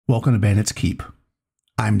Welcome to Bandit's Keep.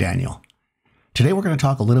 I'm Daniel. Today we're going to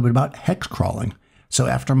talk a little bit about hex crawling. So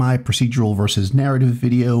after my procedural versus narrative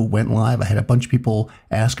video went live, I had a bunch of people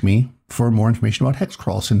ask me for more information about hex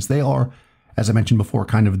crawl, since they are, as I mentioned before,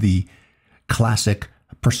 kind of the classic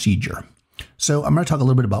procedure. So I'm going to talk a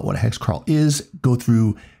little bit about what a hex crawl is, go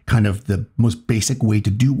through kind of the most basic way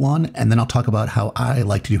to do one, and then I'll talk about how I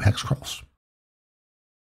like to do hex crawls.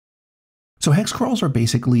 So hex crawls are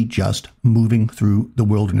basically just moving through the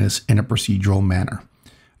wilderness in a procedural manner.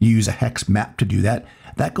 You use a hex map to do that.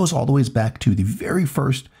 That goes all the way back to the very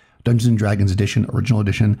first Dungeons & Dragons edition, original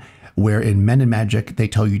edition, where in Men and Magic, they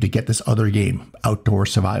tell you to get this other game, Outdoor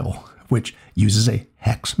Survival, which uses a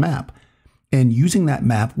hex map. And using that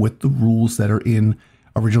map with the rules that are in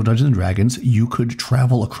original Dungeons & Dragons, you could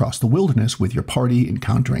travel across the wilderness with your party,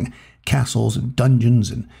 encountering castles and dungeons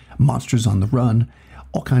and monsters on the run,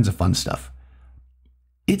 all kinds of fun stuff.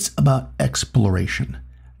 It's about exploration.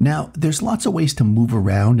 Now, there's lots of ways to move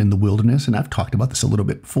around in the wilderness, and I've talked about this a little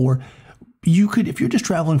bit before. You could, if you're just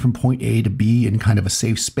traveling from point A to B in kind of a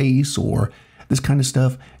safe space or this kind of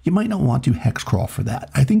stuff, you might not want to hex crawl for that.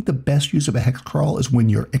 I think the best use of a hex crawl is when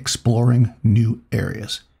you're exploring new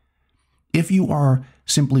areas. If you are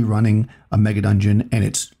simply running a mega dungeon and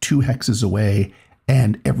it's 2 hexes away,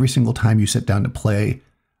 and every single time you sit down to play,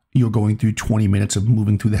 you're going through 20 minutes of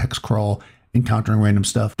moving through the hex crawl, encountering random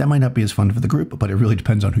stuff, that might not be as fun for the group, but it really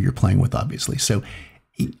depends on who you're playing with, obviously. So,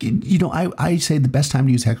 you know, I say the best time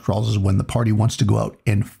to use hex crawls is when the party wants to go out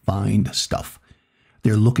and find stuff.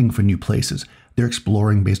 They're looking for new places. They're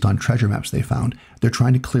exploring based on treasure maps they found. They're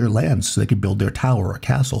trying to clear lands so they can build their tower or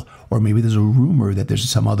castle, or maybe there's a rumor that there's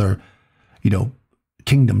some other,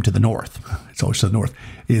 kingdom to the north. It's always to the north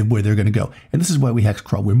where they're going to go. And this is why we hex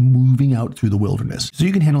crawl. We're moving out through the wilderness. So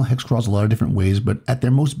you can handle hex crawls a lot of different ways, but at their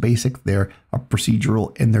most basic, they're a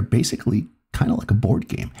procedural, and they're basically kind of like a board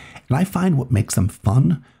game. And I find what makes them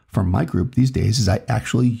fun for my group these days is I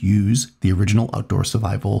actually use the original Outdoor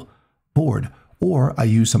Survival board, or I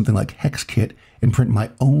use something like HexKit and print my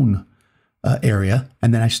own area,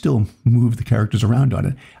 and then I still move the characters around on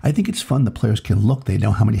it. I think it's fun. The players can look. They know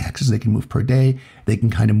how many hexes they can move per day. They can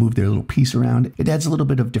kind of move their little piece around. It adds a little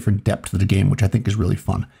bit of different depth to the game, which I think is really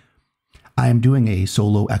fun. I am doing a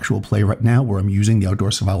solo actual play right now where I'm using the Outdoor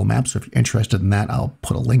Survival map, so if you're interested in that, I'll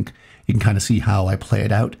put a link. You can kind of see how I play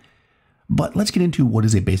it out. But let's get into what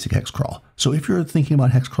is a basic hex crawl. So if you're thinking about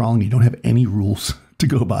hex crawling and you don't have any rules to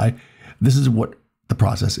go by, this is what the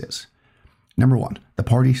process is. Number 1, the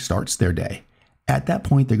party starts their day. At that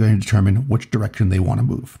point, they're going to determine which direction they want to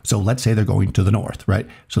move. So let's say they're going to the north, right?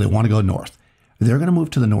 So they want to go north. They're going to move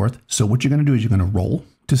to the north. So what you're going to do is you're going to roll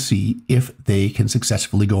to see if they can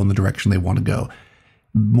successfully go in the direction they want to go.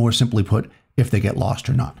 More simply put, if they get lost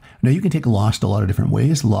or not. Now, you can take lost a lot of different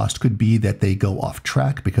ways. Lost could be that they go off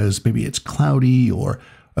track because maybe it's cloudy or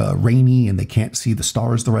rainy and they can't see the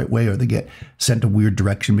stars the right way, or they get sent a weird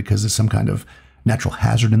direction because there's some kind of natural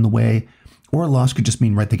hazard in the way. Or lost could just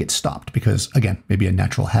mean, right, they get stopped because, again, maybe a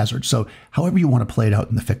natural hazard. So however you want to play it out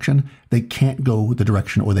in the fiction, they can't go the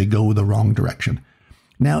direction or they go the wrong direction.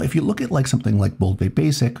 Now, if you look at like something like Bold Bay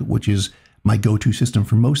Basic, which is my go-to system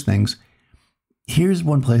for most things, here's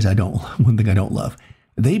one thing I don't love.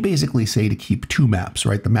 They basically say to keep 2 maps,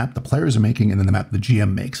 right? The map the players are making and then the map the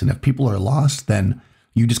GM makes. And if people are lost, then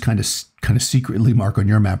you just kind of secretly mark on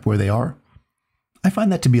your map where they are. I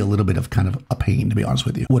find that to be a little bit of kind of a pain, to be honest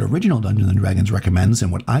with you. What original Dungeons & Dragons recommends,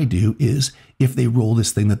 and what I do, is if they roll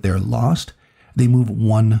this thing that they're lost, they move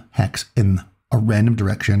 1 hex in a random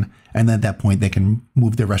direction, and then at that point they can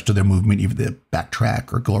move the rest of their movement, either they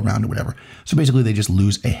backtrack or go around or whatever. So basically they just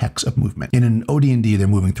lose a hex of movement. In an OD&D, they're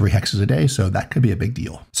moving 3 hexes a day, so that could be a big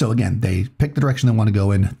deal. So again, they pick the direction they want to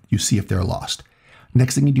go in, you see if they're lost.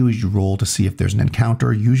 Next thing you do is you roll to see if there's an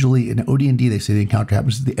encounter. Usually in OD&D, they say the encounter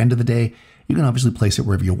happens at the end of the day. You can obviously place it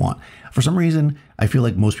wherever you want. For some reason, I feel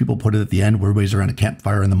like most people put it at the end where everybody's around a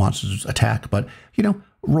campfire and the monsters attack. But,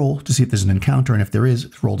 roll to see if there's an encounter. And if there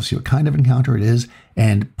is, roll to see what kind of encounter it is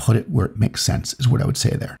and put it where it makes sense is what I would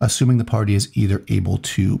say there. Assuming the party is either able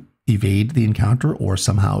to evade the encounter or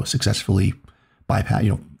somehow successfully bypass,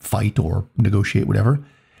 fight or negotiate, whatever.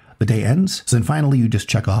 The day ends. So then finally, you just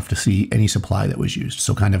check off to see any supply that was used.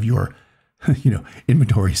 So kind of your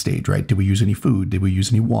inventory stage, right? Did we use any food? Did we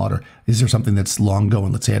use any water? Is there something that's long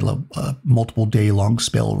going? Let's say I had a multiple day long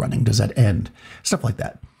spell running. Does that end? Stuff like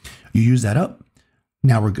that. You use that up.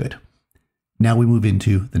 Now we're good. Now we move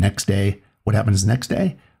into the next day. What happens the next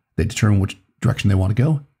day? They determine which direction they want to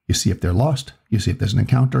go. You see if they're lost. You see if there's an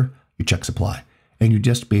encounter. You check supply. And you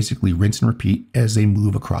just basically rinse and repeat as they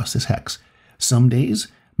move across this hex. Some days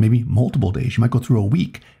maybe multiple days. You might go through a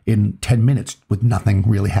week in 10 minutes with nothing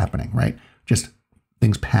really happening, right? Just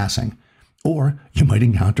things passing. Or you might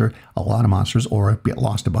encounter a lot of monsters or get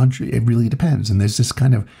lost a bunch. It really depends. And there's this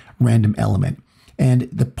kind of random element. And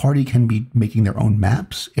the party can be making their own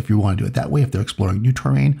maps if you want to do it that way, if they're exploring new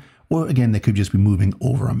terrain, or again, they could just be moving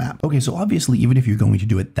over a map. Okay, so obviously, even if you're going to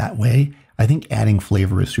do it that way, I think adding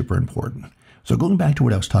flavor is super important. So going back to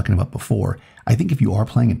what I was talking about before, I think if you are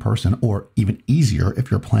playing in person, or even easier if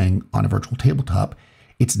you're playing on a virtual tabletop,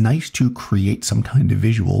 it's nice to create some kind of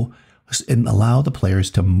visual and allow the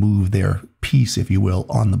players to move their piece, if you will,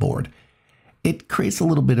 on the board. It creates a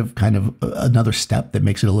little bit of kind of another step that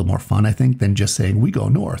makes it a little more fun, I think, than just saying, we go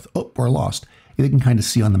north. Oh, we're lost. They can kind of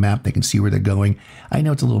see on the map. They can see where they're going. I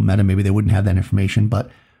know it's a little meta. Maybe they wouldn't have that information,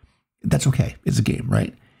 but that's okay. It's a game,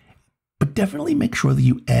 right? But definitely make sure that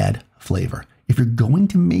you add flavor. If you're going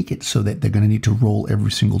to make it so that they're going to need to roll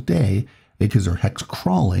every single day because they're hex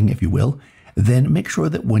crawling, if you will, then make sure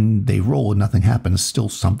that when they roll and nothing happens, still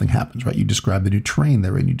something happens, right? You describe the new terrain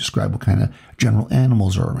they're in. You describe what kind of general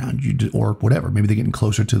animals are around you, or whatever. Maybe they're getting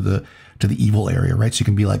closer to the evil area, right? So you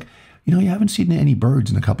can be like, you haven't seen any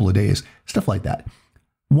birds in a couple of days, stuff like that.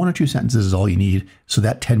 1 or 2 sentences is all you need. So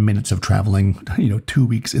that 10 minutes of traveling, 2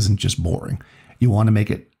 weeks isn't just boring. You want to make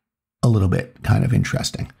it a little bit kind of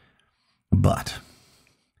interesting. But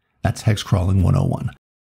that's hex crawling 101.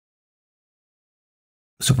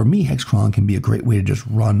 So for me, hex crawling can be a great way to just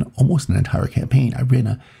run almost an entire campaign. I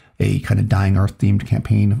ran a kind of Dying Earth themed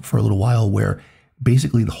campaign for a little while where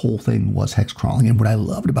basically the whole thing was hex crawling. And what I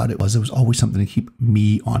loved about it was always something to keep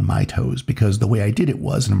me on my toes, because the way I did it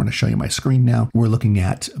was, and I'm going to show you my screen now, we're looking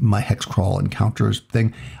at my hex crawl encounters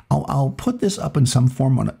thing. I'll put this up in some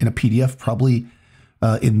form in a PDF, probably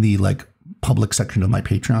in the public section of my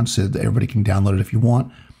Patreon, so that everybody can download it if you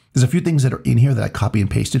want. There's a few things that are in here that I copy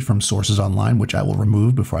and pasted from sources online, which I will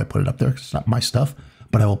remove before I put it up there. It's not my stuff,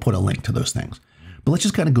 but I will put a link to those things. But let's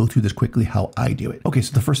just kind of go through this quickly, how I do it. Okay,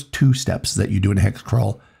 so the first 2 steps that you do in a hex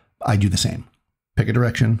crawl, I do the same. Pick a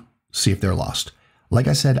direction, see if they're lost. Like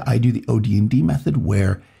I said, I do the OD&D method,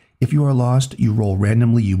 where if you are lost, you roll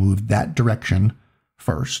randomly, you move that direction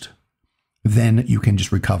first, then you can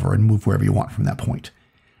just recover and move wherever you want from that point.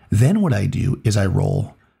 Then what I do is I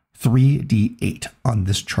roll 3d8 on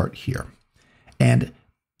this chart here. And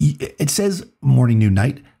it says morning, noon,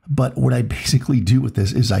 night, but what I basically do with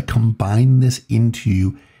this is I combine this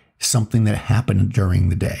into something that happened during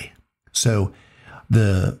the day. So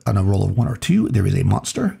on a roll of 1 or 2, there is a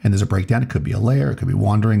monster and there's a breakdown. It could be a lair, it could be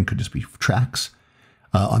wandering, it could just be tracks.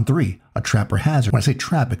 On 3, a trap or hazard. When I say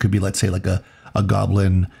trap, it could be, let's say, like a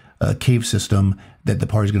goblin cave system that the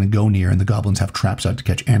party's going to go near, and the goblins have traps out to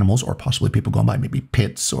catch animals, or possibly people going by, maybe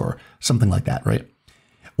pits or something like that, right?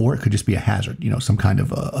 Or it could just be a hazard, some kind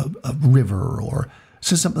of a river, or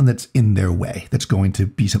just something that's in their way, that's going to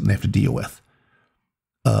be something they have to deal with.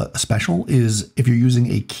 A special is if you're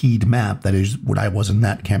using a keyed map, that is what I was in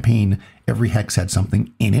that campaign, every hex had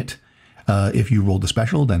something in it. If you rolled a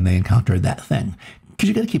special, then they encounter that thing. Because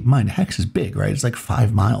you got to keep in mind, a hex is big, right? It's like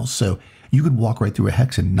 5 miles. So you could walk right through a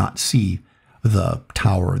hex and not see the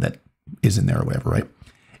tower that is in there or whatever, right?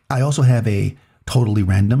 I also have a totally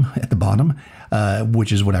random at the bottom,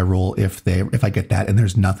 which is what I roll if I get that and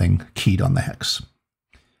there's nothing keyed on the hex.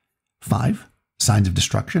 5, signs of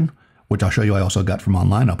destruction, which I'll show you I also got from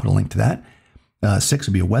online. I'll put a link to that. 6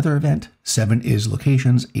 would be a weather event. 7 is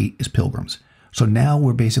locations. 8 is pilgrims. So now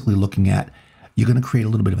we're basically looking at, you're going to create a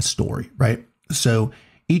little bit of a story, right? So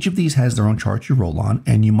each of these has their own charts you roll on,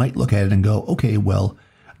 and you might look at it and go, okay, well,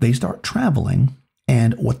 they start traveling,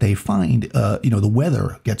 and what they find, the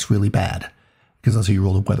weather gets really bad, because let's say you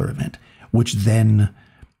roll a weather event, which then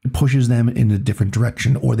pushes them in a different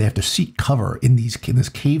direction, or they have to seek cover in this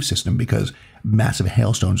cave system because massive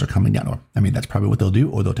hailstones are coming down. Or, that's probably what they'll do,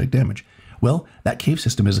 or they'll take damage. Well, that cave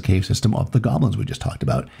system is a cave system of the goblins we just talked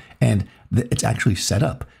about, and it's actually set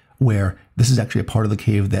up where this is actually a part of the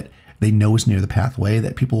cave that they know is near the pathway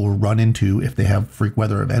that people will run into if they have freak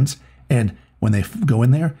weather events. And when they go in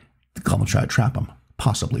there, the goblins try to trap them,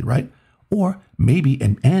 possibly, right? Or maybe,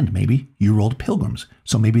 and maybe you rolled pilgrims.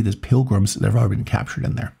 So maybe there's pilgrims that have already been captured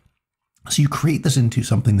in there. So you create this into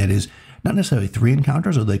something that is not necessarily 3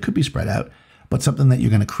 encounters, or they could be spread out, but something that you're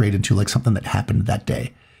going to create into like something that happened that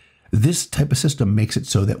day. This type of system makes it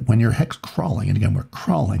so that when you're hex crawling, and again, we're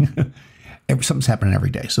crawling, something's happening every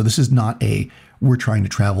day. So this is not we're trying to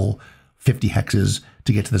travel 50 hexes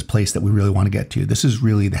to get to this place that we really want to get to. This is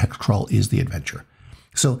really, the hex crawl is the adventure.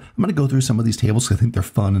 So I'm going to go through some of these tables because I think they're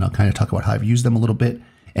fun, and I'll kind of talk about how I've used them a little bit.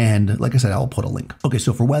 And like I said, I'll put a link. Okay,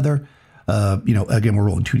 so for weather, again, we're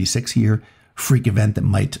rolling 2d6 here. freak event that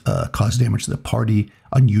might cause damage to the party,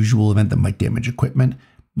 unusual event that might damage equipment,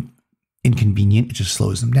 inconvenient, it just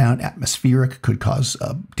slows them down, atmospheric, could cause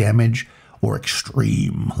damage, or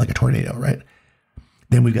extreme, like a tornado, right?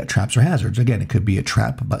 Then we've got traps or hazards. Again, it could be a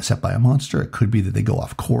trap set by a monster. It could be that they go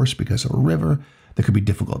off course because of a river. There could be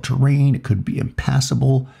difficult terrain. It could be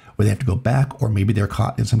impassable, where they have to go back, or maybe they're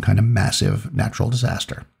caught in some kind of massive natural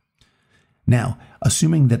disaster. Now,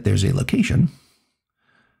 assuming that there's a location,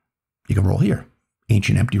 you can roll here.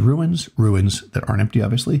 Ancient empty ruins, ruins that aren't empty,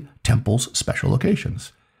 obviously, temples, special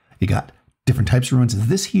locations. You got different types of ruins.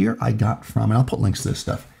 This here I got from, and I'll put links to this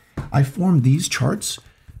stuff. I formed these charts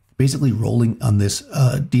basically rolling on this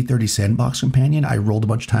D30 Sandbox Companion. I rolled a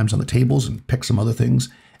bunch of times on the tables and picked some other things,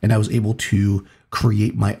 and I was able to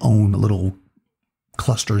create my own little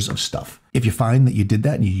clusters of stuff. If you find that you did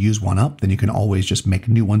that and you use one up, then you can always just make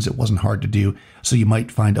new ones. It wasn't hard to do. So you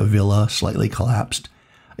might find a villa slightly collapsed,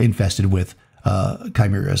 infested with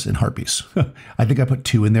chimeras and harpies. I think I put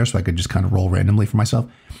 2 in there so I could just kind of roll randomly for myself.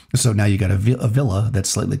 So now you got a villa that's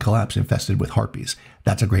slightly collapsed, infested with harpies.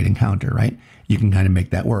 That's a great encounter, right? You can kind of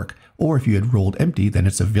make that work. Or if you had rolled empty, then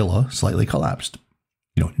it's a villa slightly collapsed,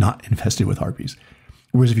 not infested with harpies.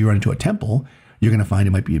 Whereas if you run into a temple, you're going to find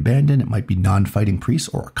it might be abandoned. It might be non-fighting priests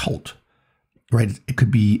or a cult, right? It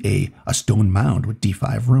could be a stone mound with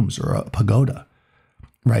D5 rooms or a pagoda,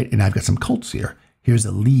 right? And I've got some cults here. Here's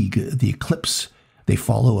the League, the Eclipse. They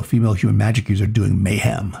follow a female human magic user doing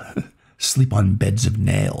mayhem. Sleep on beds of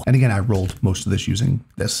nail. And again, I rolled most of this using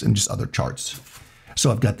this and just other charts.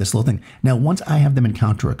 So I've got this little thing. Now, once I have them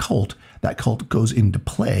encounter a cult, that cult goes into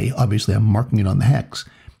play. Obviously, I'm marking it on the hex.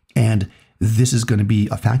 And this is going to be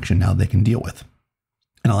a faction now they can deal with.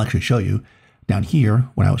 And I'll actually show you down here,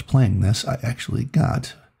 when I was playing this,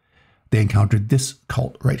 they encountered this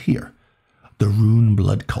cult right here. The Rune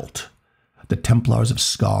Blood Cult. The Templars of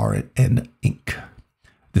Scar and Ink.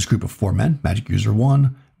 This group of 4 men, magic user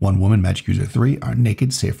 1, 1 woman, magic user 3, are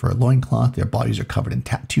naked save for a loincloth. Their bodies are covered in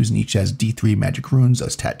tattoos, and each has D3 magic runes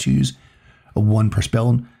as tattoos. 1 per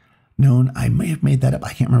spell known. I may have made that up.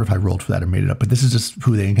 I can't remember if I rolled for that or made it up, but this is just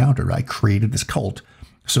who they encountered. I created this cult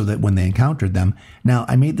so that when they encountered them, now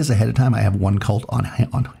I made this ahead of time. I have 1 cult on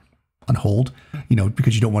hold,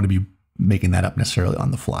 because you don't want to be making that up necessarily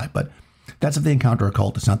on the fly, but that's if they encounter a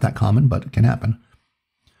cult. It's not that common, but it can happen.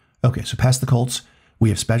 Okay, so past the cults, we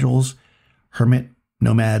have specials, hermit,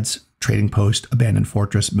 nomads, trading post, abandoned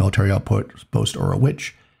fortress, military outpost, or a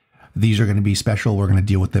witch. These are going to be special. We're going to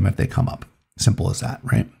deal with them if they come up. Simple as that,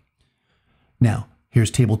 right? Now, here's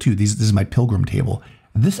table 2. This is my pilgrim table.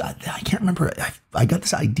 This, I can't remember. I got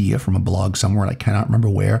this idea from a blog somewhere, and I cannot remember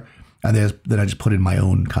where. And then I just put in my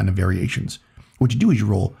own kind of variations. What you do is you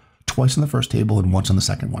roll twice on the first table and once on the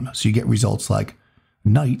second one. So you get results like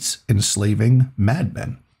knights enslaving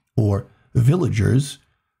madmen, or villagers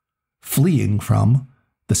fleeing from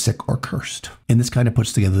the sick or cursed. And this kind of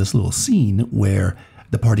puts together this little scene where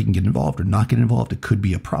the party can get involved or not get involved. It could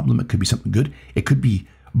be a problem. It could be something good. It could be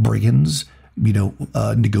brigands,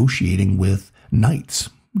 negotiating with knights.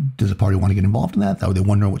 Does the party want to get involved in that? Are they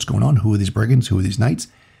wondering what's going on? Who are these brigands? Who are these knights?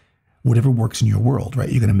 Whatever works in your world, right?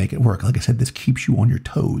 You're going to make it work. Like I said, this keeps you on your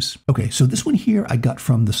toes. Okay, so this one here I got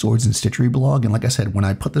from the Swords and Stitchery blog. And like I said, when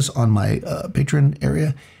I put this on my Patreon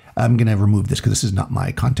area, I'm going to remove this because this is not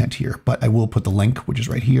my content here. But I will put the link, which is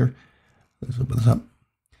right here. Let's open this up.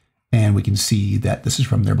 And we can see that this is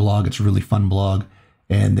from their blog. It's a really fun blog.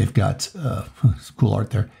 And they've got some cool art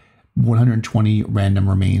there. 120 random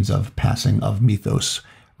remains of passing of mythos.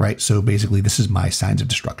 Right, so basically this is my signs of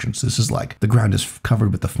destruction. So this is like the ground is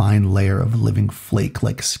covered with a fine layer of living flake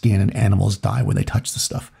like skin, and animals die when they touch the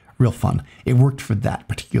stuff. Real fun. It worked for that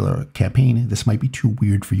particular campaign. This might be too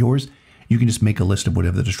weird for yours. You can just make a list of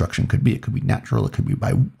whatever the destruction could be. It could be natural, it could be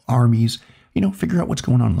by armies, figure out what's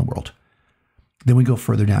going on in the world. Then we go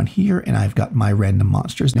further down here, and I've got my random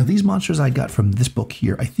monsters. Now these monsters I got from this book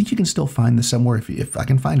here. I think you can still find this somewhere. If I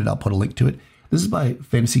can find it, I'll put a link to it. This is by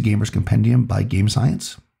Fantasy Gamers Compendium by Game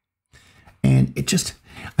Science. And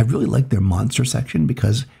I really like their monster section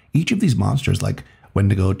because each of these monsters, like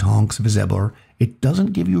Wendigo, Tonks, Vizebor, it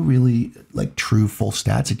doesn't give you really like true full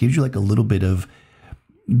stats. It gives you like a little bit of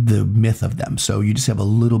the myth of them. So you just have a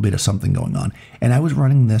little bit of something going on. And I was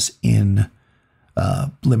running this in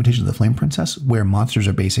Limitations of the Flame Princess, where monsters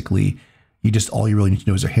are basically, all you really need to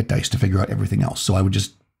know is their hit dice to figure out everything else. So I would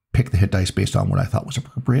just pick the hit dice based on what I thought was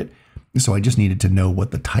appropriate. So I just needed to know what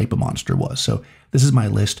the type of monster was. So this is my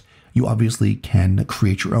list. You obviously can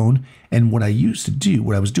create your own. And what I used to do,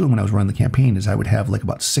 what I was doing when I was running the campaign, is I would have like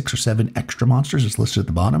about 6 or 7 extra monsters just listed at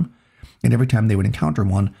the bottom. And every time they would encounter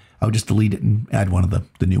one, I would just delete it and add one of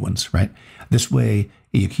the new ones, right? This way,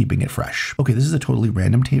 you're keeping it fresh. Okay, this is a totally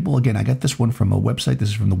random table. Again, I got this one from a website. This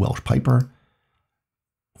is from the Welsh Piper.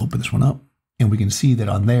 Open this one up, and we can see that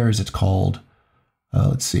on theirs, it's called,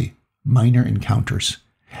 let's see, Minor Encounters.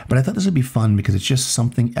 But I thought this would be fun because it's just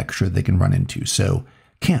something extra they can run into. So,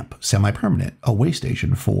 camp, semi-permanent, a way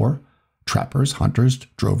station for trappers, hunters,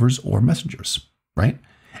 drovers, or messengers, right?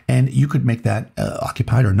 And you could make that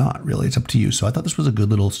occupied or not, really. It's up to you. So I thought this was a good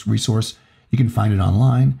little resource. You can find it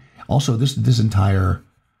online. Also, this entire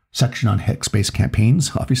section on hex-based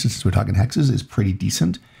campaigns, obviously since we're talking hexes, is pretty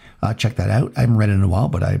decent. Check that out. I haven't read it in a while,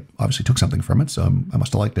 but I obviously took something from it, so I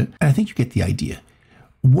must have liked it. And I think you get the idea.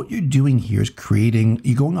 What you're doing here is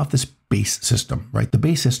you're going off this base system, right? The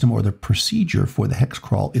base system or the procedure for the hex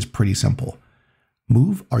crawl is pretty simple.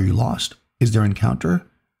 Move, are you lost? Is there an encounter?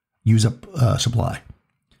 Use up supply.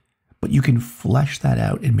 But you can flesh that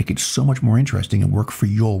out and make it so much more interesting and work for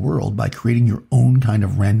your world by creating your own kind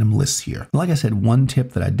of random lists here. Like I said, one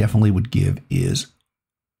tip that I definitely would give is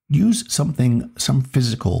use some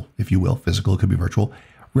physical, if you will, physical, it could be virtual,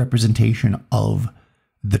 representation of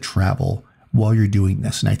the travel while you're doing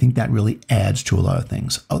this. And I think that really adds to a lot of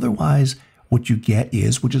things. Otherwise, what you get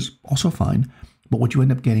is, which is also fine, but what you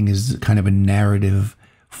end up getting is kind of a narrative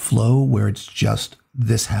flow where it's just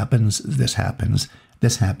this happens, this happens,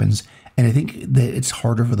 this happens. And I think that it's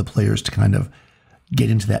harder for the players to kind of get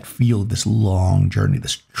into that feel of this long journey,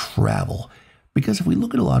 this travel. Because if we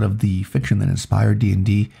look at a lot of the fiction that inspired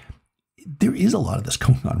D&D, there is a lot of this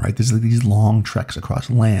going on, right? There's like these long treks across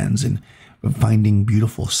lands and finding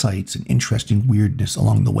beautiful sights and interesting weirdness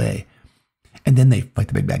along the way. And then they fight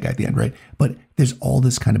the big bad guy at the end, right? But there's all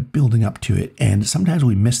this kind of building up to it. And sometimes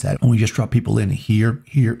we miss that when we just drop people in here,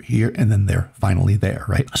 here, and then they're finally there,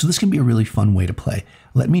 right? So this can be a really fun way to play.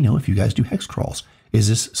 Let me know if you guys do hex crawls. Is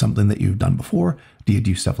this something that you've done before? Do you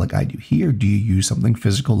do stuff like I do here? Do you use something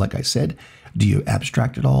physical, like I said? Do you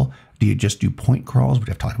abstract at all? Do you just do point crawls, which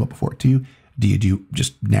I've talked about before too? Do you do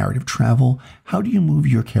just narrative travel? How do you move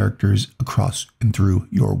your characters across and through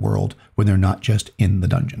your world when they're not just in the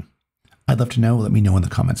dungeon? I'd love to know. Let me know in the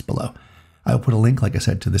comments below. I'll put a link, like I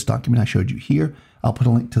said, to this document I showed you here. I'll put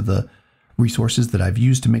a link to the resources that I've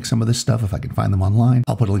used to make some of this stuff if I can find them online.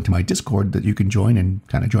 I'll put a link to my Discord that you can join and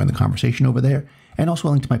kind of join the conversation over there. And also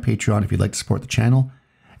a link to my Patreon if you'd like to support the channel.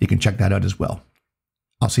 You can check that out as well.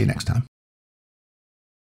 I'll see you next time.